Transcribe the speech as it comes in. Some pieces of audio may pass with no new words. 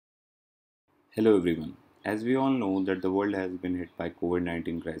Hello everyone. As we all know that the world has been hit by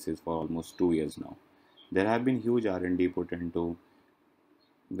COVID-19 crisis for almost 2 years now. There have been huge R&D put into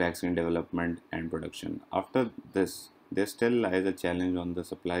vaccine development and production. After this, there still lies a challenge on the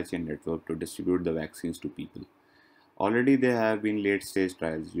supply chain network to distribute the vaccines to people. Already there have been late stage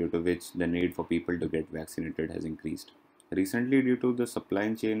trials due to which the need for people to get vaccinated has increased. Recently, due to the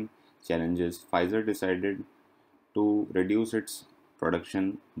supply chain challenges, Pfizer decided to reduce its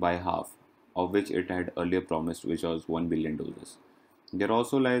production by half of which it had earlier promised, which was 1 billion doses. There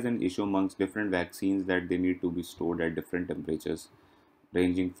also lies an issue amongst different vaccines that they need to be stored at different temperatures,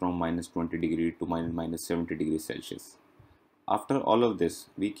 ranging from minus 20 degree to minus 70 degrees Celsius. After all of this,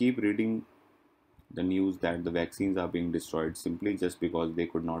 we keep reading the news that the vaccines are being destroyed simply just because they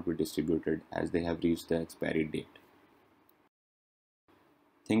could not be distributed as they have reached the expiry date.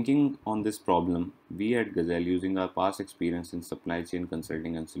 Thinking on this problem, we at Gazelle, using our past experience in supply chain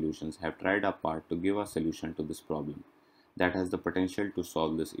consulting and solutions, have tried our part to give a solution to this problem that has the potential to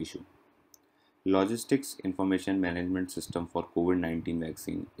solve this issue. Logistics Information Management System for COVID-19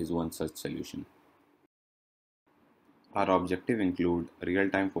 vaccine is one such solution. Our objective include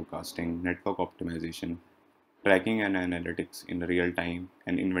real-time forecasting, network optimization, tracking and analytics in real time,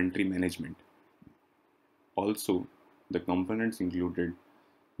 and inventory management. Also, the components included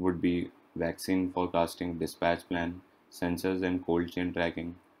would be vaccine forecasting, dispatch plan, sensors and cold chain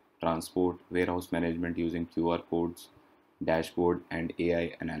tracking, transport, warehouse management using QR codes, dashboard, and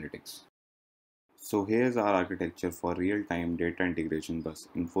AI analytics. So here's our architecture for real-time data integration bus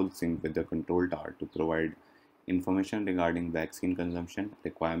in full sync with the control tower to provide information regarding vaccine consumption,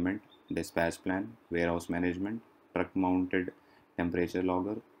 requirement, dispatch plan, warehouse management, truck-mounted temperature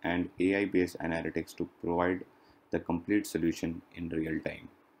logger, and AI-based analytics to provide the complete solution in real time.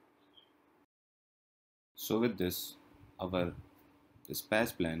 So with this, our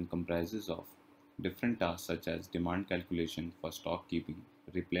dispatch plan comprises of different tasks such as demand calculation for stock keeping,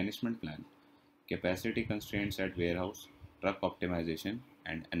 replenishment plan, capacity constraints at warehouse, truck optimization,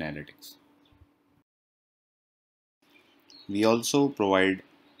 and analytics. We also provide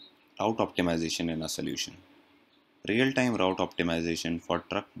route optimization in a solution. Real-time route optimization for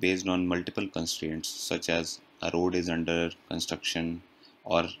truck based on multiple constraints such as a road is under construction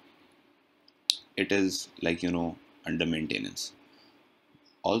or it is under maintenance.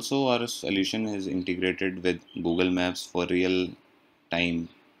 Also, our solution is integrated with Google Maps for real time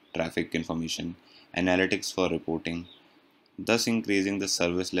traffic information, analytics for reporting, thus increasing the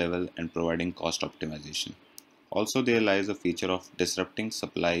service level and providing cost optimization. Also, there lies a feature of disrupting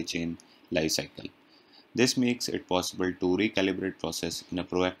supply chain lifecycle. This makes it possible to recalibrate process in a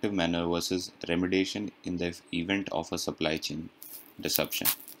proactive manner versus remediation in the event of a supply chain disruption.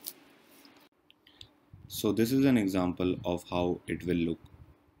 So this is an example of how it will look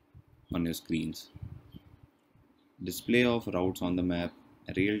on your screens. Display of routes on the map,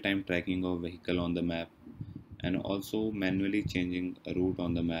 real-time tracking of vehicle on the map, and also manually changing a route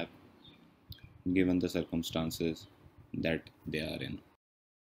on the map given the circumstances that they are in.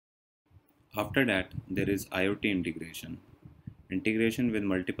 After that, there is IoT integration. Integration with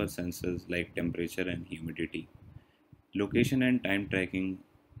multiple sensors like temperature and humidity. Location and time tracking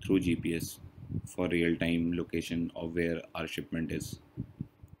through GPS for real-time location of where our shipment is.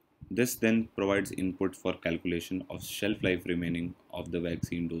 This then provides input for calculation of shelf life remaining of the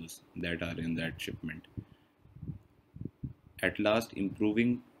vaccine dose that are in that shipment. At last,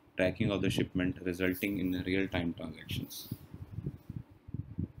 improving tracking of the shipment resulting in real-time transactions.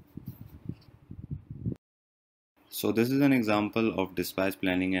 So this is an example of dispatch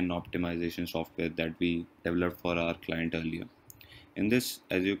planning and optimization software that we developed for our client earlier. In this,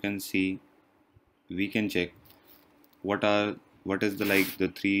 as you can see, we can check what are what is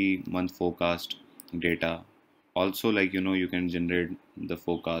the 3 month forecast data. Also, you can generate the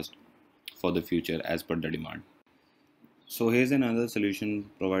forecast for the future as per the demand. So here's another solution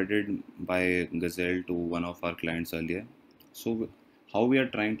provided by Gazelle to one of our clients earlier. So how we are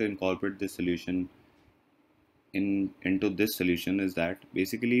trying to incorporate this solution into this solution is that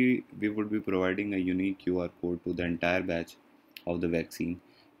basically we would be providing a unique QR code to the entire batch of the vaccine,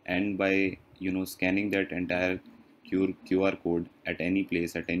 and by scanning that entire QR code at any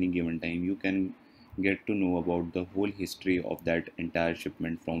place at any given time, you can get to know about the whole history of that entire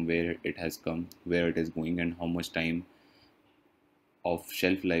shipment, from where it has come, where it is going, and how much time of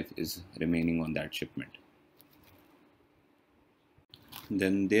shelf life is remaining on that shipment.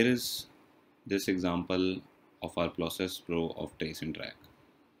 Then there is this example of our Process Pro of Trace and Track.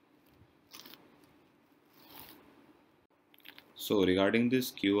 So regarding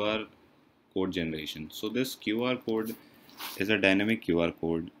this QR code generation, so this QR code is a dynamic QR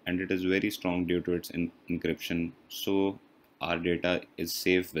code, and it is very strong due to its encryption, so our data is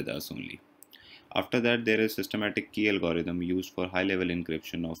safe with us only. After that, there is systematic key algorithm used for high level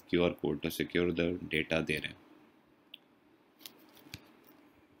encryption of QR code to secure the data therein.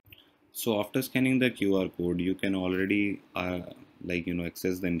 So after scanning the QR code, you can already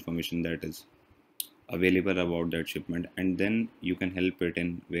access the information that is available about that shipment, and then you can help it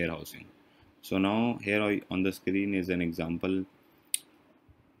in warehousing. So now here on the screen is an example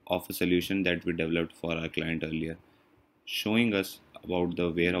of a solution that we developed for our client earlier, showing us about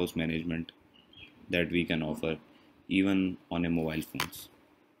the warehouse management that we can offer even on a mobile phones.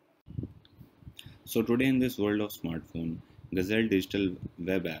 So today in this world of smartphone, Gazelle Digital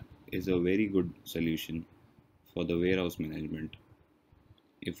Web App is a very good solution for the warehouse management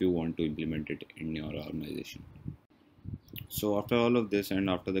if you want to implement it in your organization. So after all of this and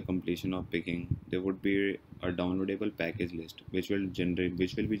after the completion of picking, there would be a downloadable package list which will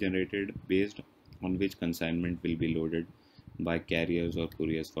be generated based on which consignment will be loaded by carriers or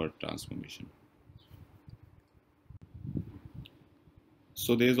couriers for transformation.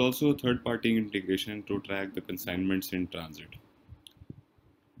 So there is also a third party integration to track the consignments in transit.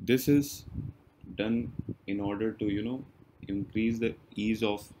 This is done in order to increase the ease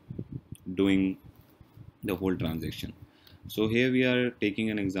of doing the whole transaction. So here we are taking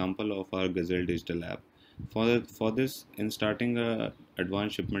an example of our Gazelle digital app. For this, in starting a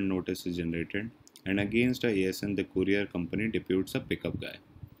advance shipment notice is generated, and against a ASN the courier company deputes a pickup guy.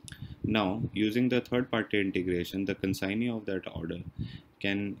 Now using the third party integration, the consignee of that order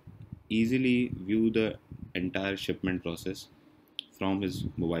can easily view the entire shipment process from his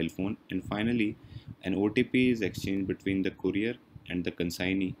mobile phone, and finally an OTP is exchanged between the courier and the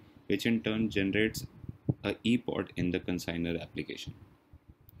consignee, which in turn generates a ePod in the consigner application,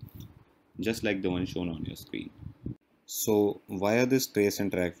 just like the one shown on your screen. So via this trace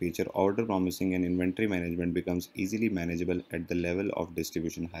and track feature, order promising and inventory management becomes easily manageable at the level of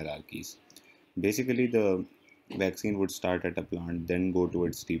distribution hierarchies. Basically, the vaccine would start at a plant, then go to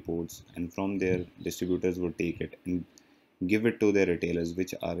its depots, and from there distributors would take it and give it to their retailers,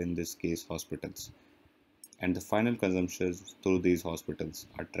 which are in this case hospitals. And the final consumptions through these hospitals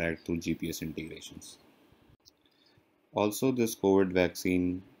are tracked through GPS integrations. Also, this COVID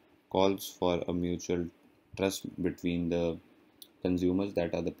vaccine calls for a mutual trust between the consumers,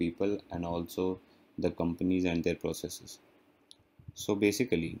 that are the people, and also the companies and their processes. So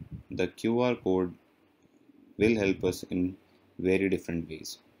basically, the QR code will help us in very different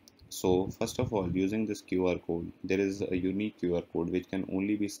ways. So first of all, using this QR code, there is a unique QR code which can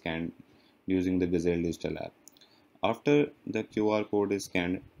only be scanned using the Gazelle digital app. After the QR code is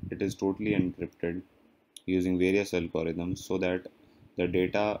scanned, it is totally encrypted using various algorithms so that the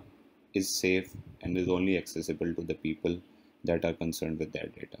data is safe and is only accessible to the people that are concerned with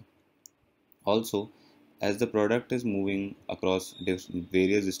that data. Also, as the product is moving across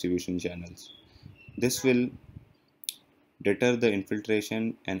various distribution channels, this will deter the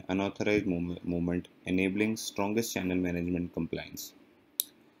infiltration and unauthorized movement, enabling strongest channel management compliance.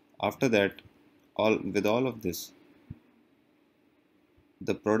 After that, with all of this,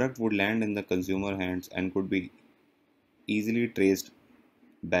 the product would land in the consumer hands and could be easily traced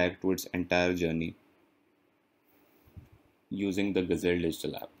back to its entire journey using the Gazelle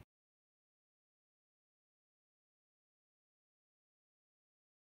digital app.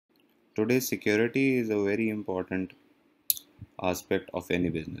 Today, security is a very important aspect of any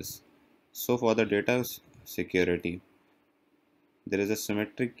business. So, for the data security, there is a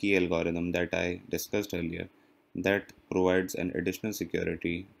symmetric key algorithm that I discussed earlier that provides an additional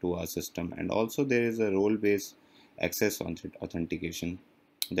security to our system, and also there is a role based access authentication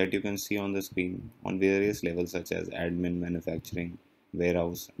that you can see on the screen on various levels such as admin, manufacturing,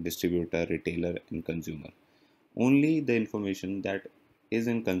 warehouse, distributor, retailer, and consumer. Only the information that is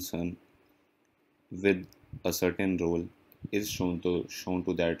in concern with a certain role is shown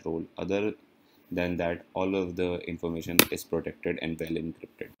to that role. Other than that, all of the information is protected and well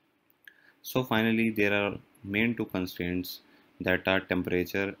encrypted. So finally, there are main two constraints, that are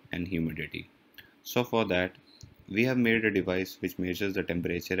temperature and humidity. So for that, we have made a device which measures the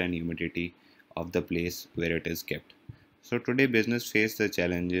temperature and humidity of the place where it is kept. So today business face the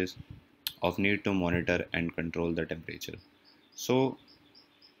challenges of need to monitor and control the temperature. So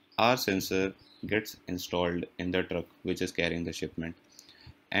our sensor gets installed in the truck which is carrying the shipment,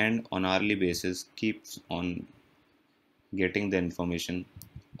 and on hourly basis keeps on getting the information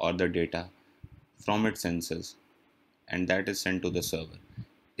or the data from its sensors, and that is sent to the server.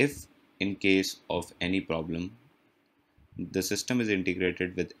 If in case of any problem, the system is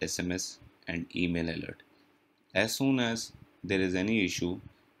integrated with SMS and email alert. As soon as there is any issue,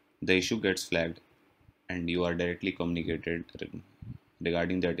 the issue gets flagged and you are directly communicated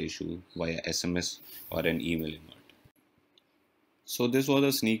regarding that issue via SMS or an email invite. So this was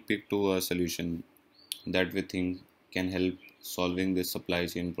a sneak peek to a solution that we think can help solving this supply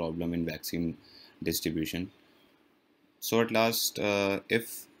chain problem in vaccine distribution. So at last,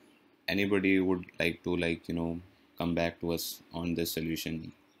 if anybody would like to come back to us on this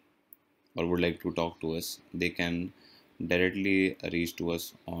solution or would like to talk to us, they can directly reach to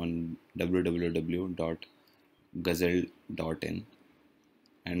us on www.gazelle.in,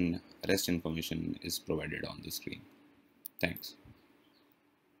 and rest information is provided on the screen. Thanks.